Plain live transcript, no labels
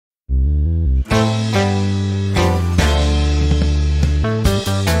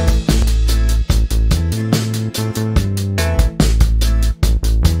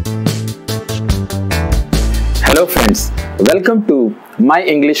Welcome to my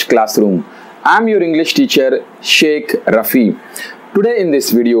English classroom. I am your English teacher Sheikh Rafi. Today in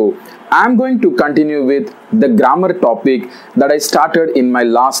this video, I am going to continue with the grammar topic that I started in my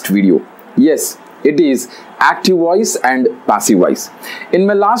last video. Yes, it is active voice and passive voice. In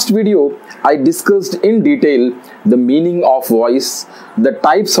my last video, I discussed in detail the meaning of voice, the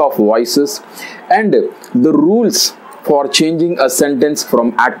types of voices, and the rules for changing a sentence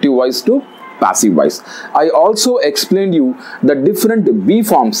from active voice to passive voice. I also explained you the different be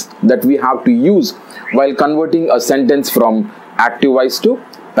forms that we have to use while converting a sentence from active voice to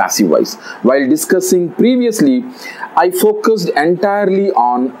passive voice. While discussing previously, I focused entirely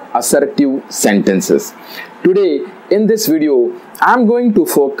on assertive sentences. Today, in this video, I am going to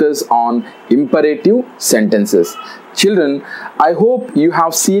focus on imperative sentences. Children, I hope you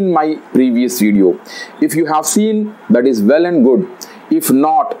have seen my previous video. If you have seen, that is well and good. If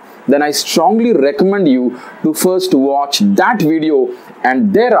not, then I strongly recommend you to first watch that video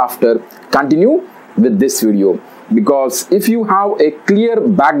and thereafter continue with this video. Because if you have a clear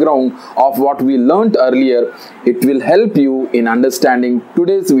background of what we learnt earlier, it will help you in understanding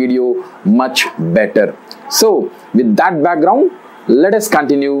today's video much better. So, with that background, let us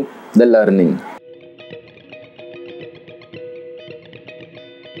continue the learning.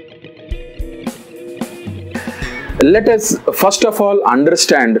 Let us first of all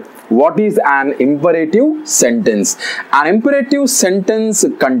understand what is an imperative sentence. An imperative sentence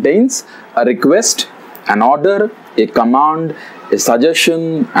contains a request, an order, a command, a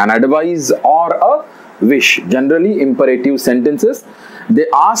suggestion, an advice, or a wish. Generally, imperative sentences, they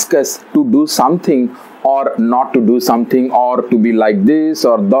ask us to do something or not to do something, or to be like this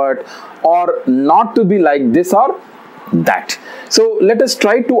or that, or not to be like this or that. So let us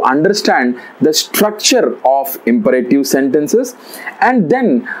try to understand the structure of imperative sentences and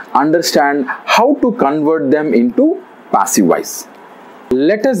then understand how to convert them into passive voice.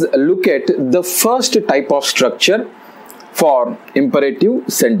 Let us look at the first type of structure for imperative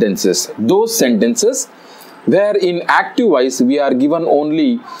sentences. Those sentences where in active voice we are given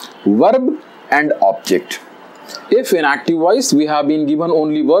only verb and object. If in active voice we have been given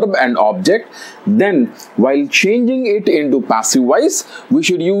only verb and object, then while changing it into passive voice, we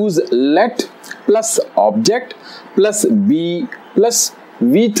should use let plus object plus be plus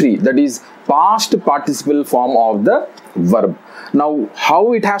V3, that is past participle form of the verb. Now,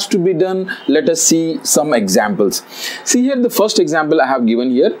 how it has to be done, let us see some examples. See here the first example I have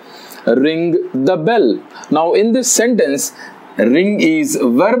given here, ring the bell. Now in this sentence, ring is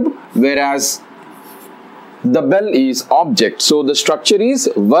verb whereas the bell is object. So the structure is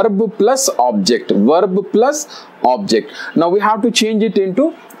verb plus object, verb plus object. Now we have to change it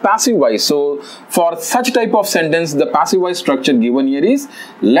into passive voice. So for such type of sentence, the passive voice structure given here is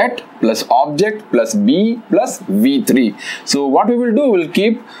let plus object plus be plus V3. So what we will do, we will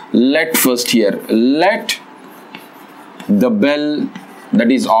keep let first here. Let the bell,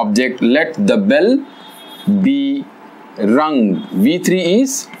 that is object, let the bell be rung. V3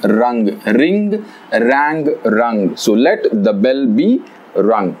 is rung, ring, rang, rung. So let the bell be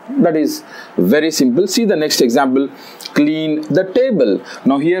rung. That is very simple. See the next example, clean the table.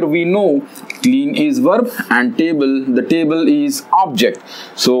 Now here we know clean is verb and table, the table is object.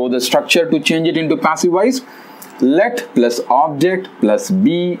 So the structure to change it into passive voice, let plus object plus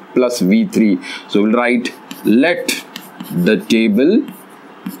be plus V3. So we'll write let the table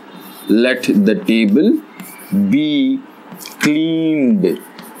be cleaned.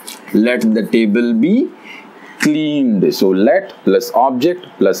 Let the table be cleaned. So let plus object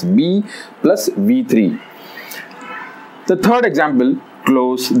plus be plus V3. The third example,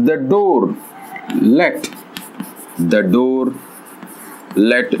 close the door. Let the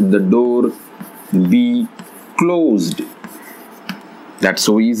door be closed. That's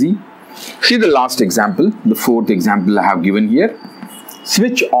so easy. See the last example, the fourth example I have given here.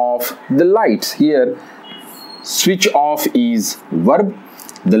 Switch off the lights. Here switch off is verb,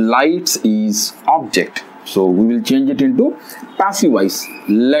 the lights is object. So we will change it into passive voice.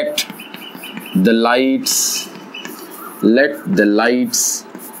 Let the lights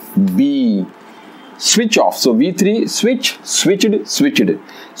be switch off. So V3 switch, switched.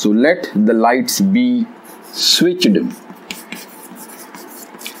 So let the lights be switched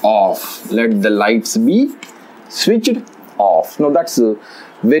off. Let the lights be switched off. Now that's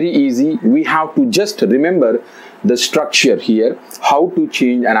very easy. We have to just remember the structure here, how to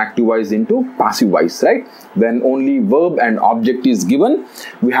change an active voice into passive voice, right? When only verb and object is given,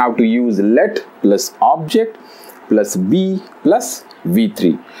 we have to use let plus object plus be plus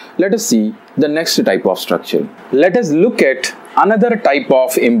V3. Let us see the next type of structure. Let us look at another type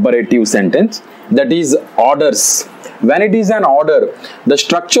of imperative sentence, that is orders. When it is an order, the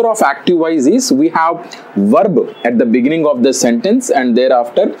structure of active voice is we have verb at the beginning of the sentence and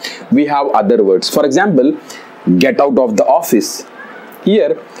thereafter we have other words. For example, get out of the office.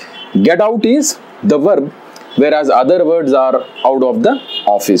 Here, get out is the verb, whereas other words are out of the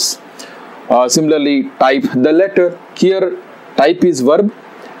office. Similarly, type the letter. Here, type is verb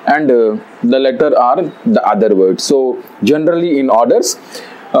and the letter are the other words. So, generally in orders,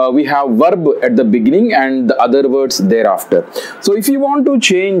 we have verb at the beginning and the other words thereafter. So, if you want to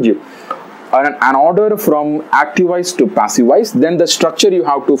change an order from active voice to passive voice, then the structure you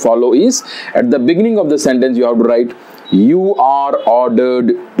have to follow is at the beginning of the sentence you have to write you are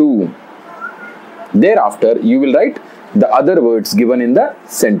ordered to. Thereafter, you will write the other words given in the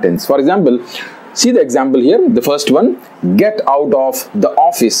sentence. For example, see the example here, the first one, get out of the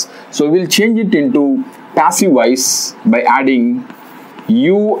office. So we will change it into passive voice by adding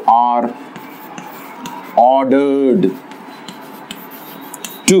you are ordered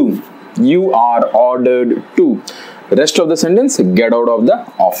to. You are ordered to. Rest of the sentence, get out of the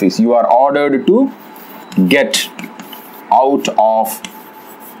office. You are ordered to get out of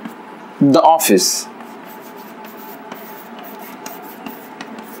the office.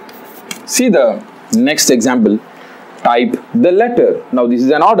 See the next example, type the letter. Now this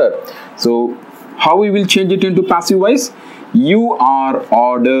is an order. So how we will change it into passive voice? You are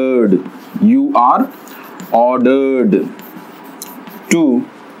ordered. You are ordered to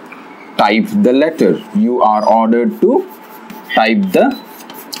type the letter. You are ordered to type the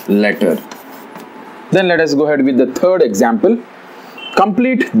letter. Then let us go ahead with the third example.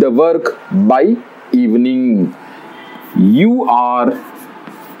 Complete the work by evening. You are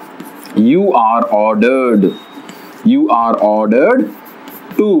ordered. You are ordered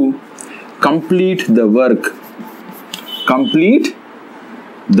to complete the work. Complete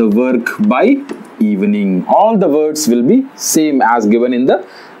the work by evening. All the words will be same as given in the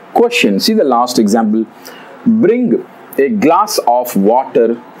question. See the last example. Bring a glass of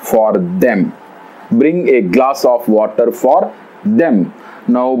water for them. Bring a glass of water for them.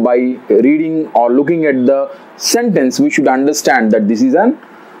 Now by reading or looking at the sentence, we should understand that this is an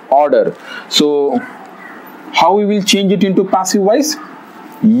order. So how we will change it into passive voice?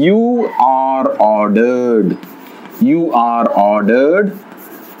 You are ordered. You are ordered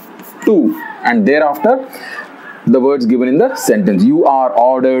to, and thereafter the words given in the sentence. You are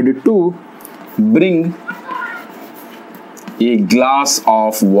ordered to bring a glass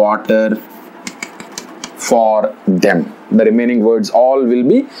of water for them. The remaining words all will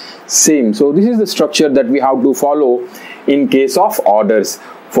be same. So this is the structure that we have to follow in case of orders.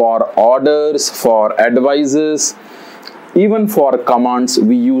 For orders, for advices, even for commands,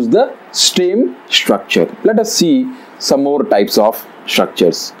 we use the same structure. Let us see some more types of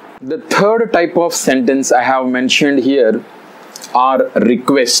structures. The third type of sentence I have mentioned here are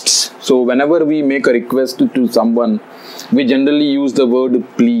requests. So whenever we make a request to someone, we generally use the word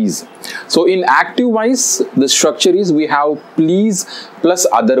please. So in active voice, the structure is we have please plus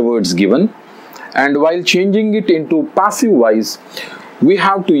other words given, and while changing it into passive voice, we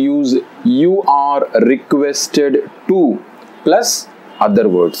have to use you are requested to plus other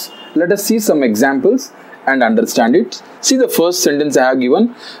words. Let us see some examples and understand it. See the first sentence I have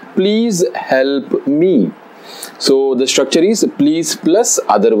given, please help me. So the structure is please plus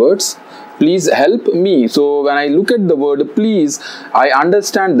other words. Please help me. So when I look at the word please, I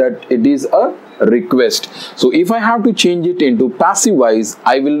understand that it is a request. So if I have to change it into passive voice,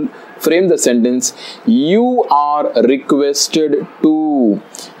 I will frame the sentence, you are requested to.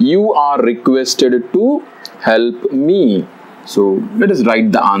 You are requested to help me. So let us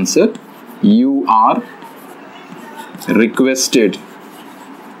write the answer. You are requested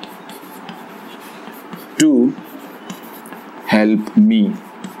to help me.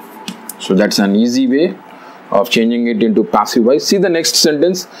 So that's an easy way of changing it into passive voice. See the next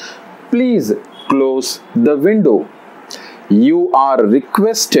sentence. Please close the window. You are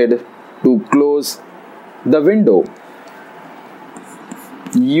requested to close the window.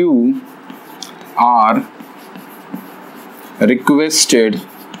 You are requested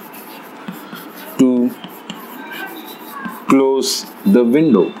to close the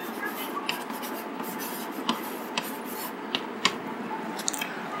window.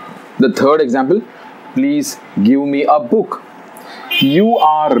 The third example, please give me a book. You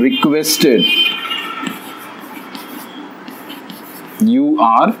are requested. You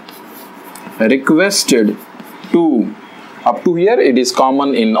are requested to. Up to here it is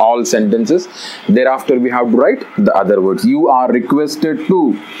common in all sentences. Thereafter we have to write the other words. You are requested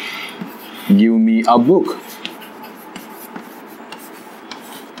to give me a book.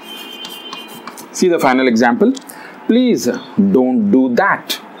 See the final example. Please don't do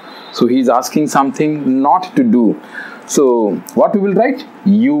that. So he's asking something not to do. So what we will write?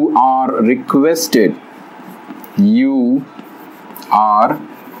 You are requested. You are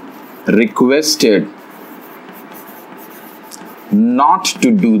requested not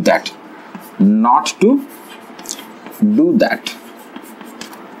to do that. Not to do that.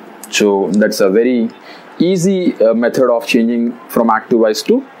 So that's a very easy method of changing from active voice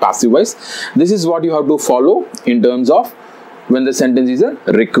to passive voice. This is what you have to follow in terms of when the sentence is a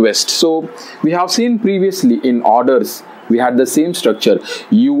request. So we have seen previously in orders, we had the same structure.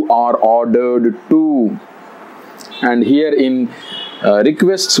 You are ordered to. And here in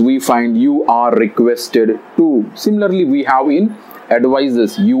requests, we find you are requested to. Similarly, we have in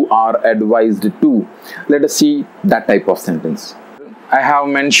advices, you are advised to. Let us see that type of sentence. I have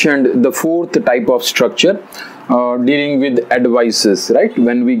mentioned the fourth type of structure dealing with advices, right?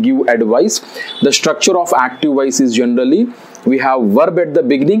 When we give advice, the structure of active voice is generally we have verb at the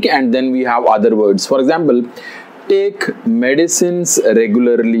beginning and then we have other words. For example, take medicines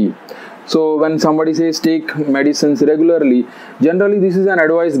regularly. So when somebody says take medicines regularly, generally this is an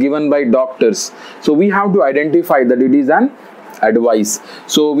advice given by doctors. So we have to identify that it is an advice.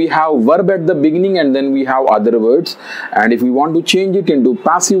 So we have verb at the beginning and then we have other words, and if we want to change it into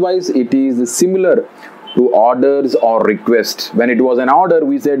passive voice, it is similar to orders or requests. When it was an order,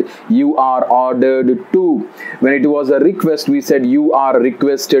 we said you are ordered to. When it was a request, we said you are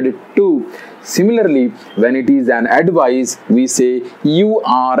requested to. Similarly, when it is an advice, we say you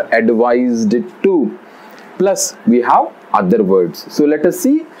are advised to. Plus we have other words. So let us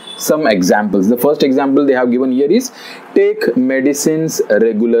see some examples. The first example they have given here is take medicines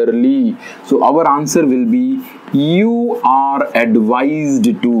regularly. So our answer will be you are advised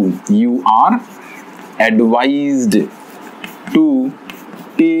to. You are advised to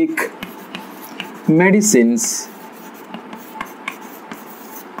take medicines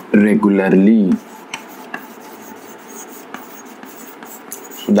regularly.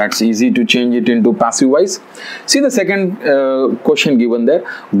 So that's easy to change it into passive voice. See the second question given there.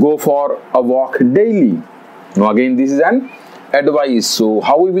 Go for a walk daily. Now again this is an advice. So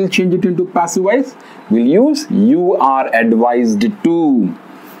how we will change it into passive voice? We'll use you are advised to.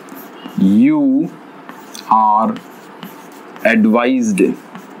 You are advised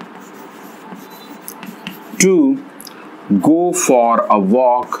to go for a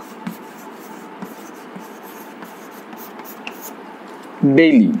walk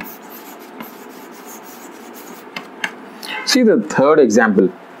daily. See the third example.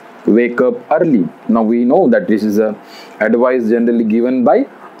 Wake up early. Now we know that this is a advice generally given by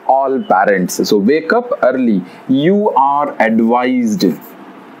all parents. So wake up early. You are advised.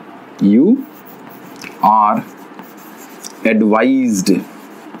 You are advised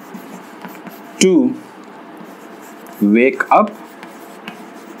to wake up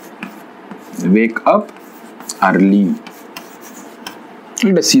early.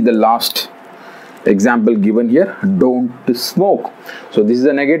 Let us see the last example given here. Don't smoke. So this is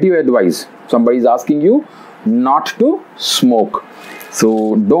a negative advice. Somebody is asking you not to smoke.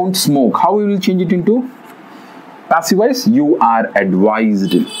 So don't smoke. How we will change it into passive voice? You are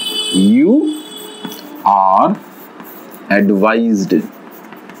advised. You are advised.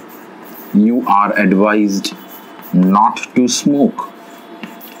 You are advised not to smoke.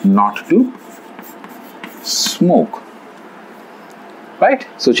 Not to smoke. Right?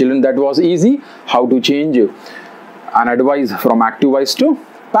 So children, that was easy. How to change an advice from active voice to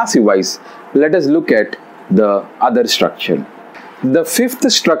passive voice. Let us look at the other structure. The fifth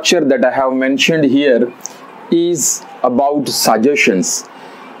structure that I have mentioned here is about suggestions.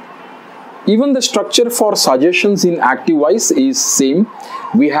 Even the structure for suggestions in active voice is same.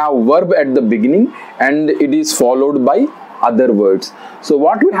 We have verb at the beginning and it is followed by other words. So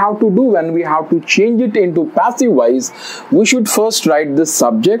what we have to do when we have to change it into passive voice, we should first write the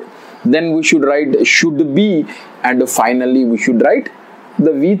subject, then we should write should be, and finally we should write the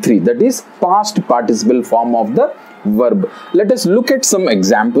V3, that is past participle form of the verb. Let us look at some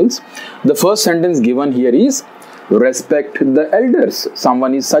examples. The first sentence given here is respect the elders.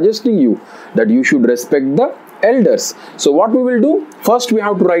 Someone is suggesting you that you should respect the elders. So what we will do? First we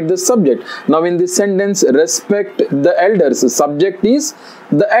have to write the subject. Now in this sentence, respect the elders, the subject is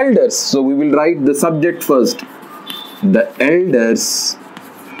the elders. So we will write the subject first. The elders.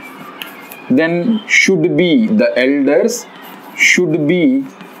 Then should be. The elders should be.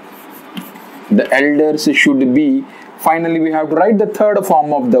 The elders should be. Finally, we have to write the third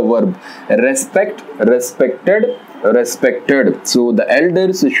form of the verb. Respect, respected, respected. So the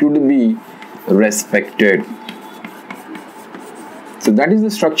elders should be respected. So that is the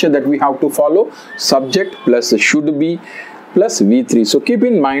structure that we have to follow. Subject plus should be plus V3. So keep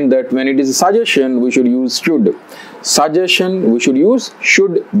in mind that when it is a suggestion, we should use should. Suggestion, we should use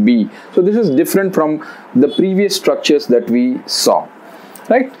should be. So this is different from the previous structures that we saw.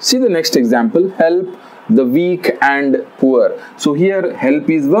 Right? See the next example. Help the weak and poor. So here help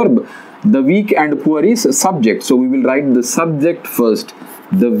is verb. The weak and poor is subject. So we will write the subject first.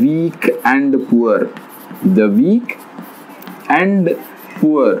 The weak and poor. The weak and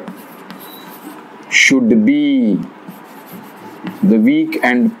poor should be. The weak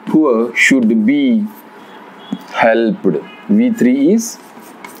and poor should be helped. V3 is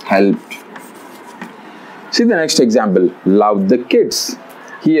helped. See the next example. Love the kids.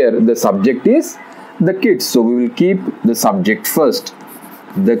 Here the subject is the kids. So we will keep the subject first.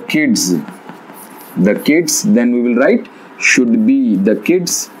 The kids. The kids. Then we will write should be. The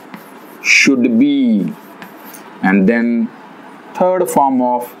kids should be. And then third form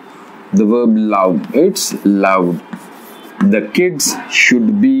of the verb love. It's loved. The kids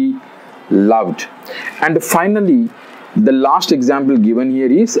should be loved. And finally, the last example given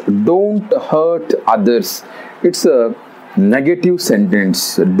here is don't hurt others. It's a negative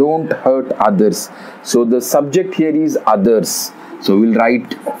sentence. Don't hurt others. So the subject here is others. So we'll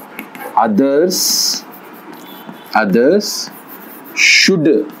write others. Others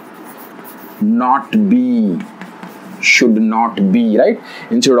should not be. Should not be, right?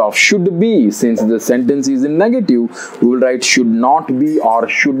 Instead of should be, since the sentence is in negative, we will write should not be or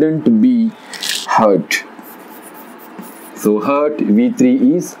shouldn't be hurt. So hurt,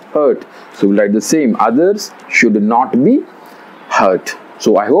 V3 is hurt. So we'll write the same. Others should not be hurt.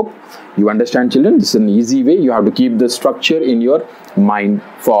 So I hope you understand, children. This is an easy way. You have to keep the structure in your mind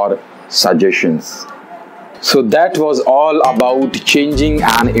for suggestions. So that was all about changing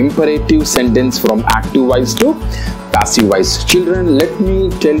an imperative sentence from active voice to passive voice. Children, let me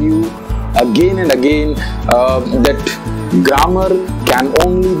tell you again and again that grammar can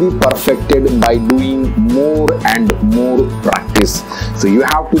only be perfected by doing more and more practice. So you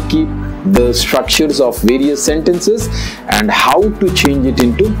have to keep the structures of various sentences and how to change it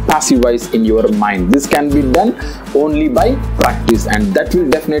into passive voice in your mind. This can be done only by practice, and that will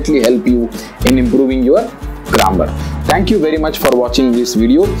definitely help you in improving your grammar. Thank you very much for watching this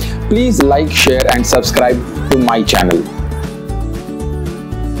video. Please like, share and subscribe to my channel.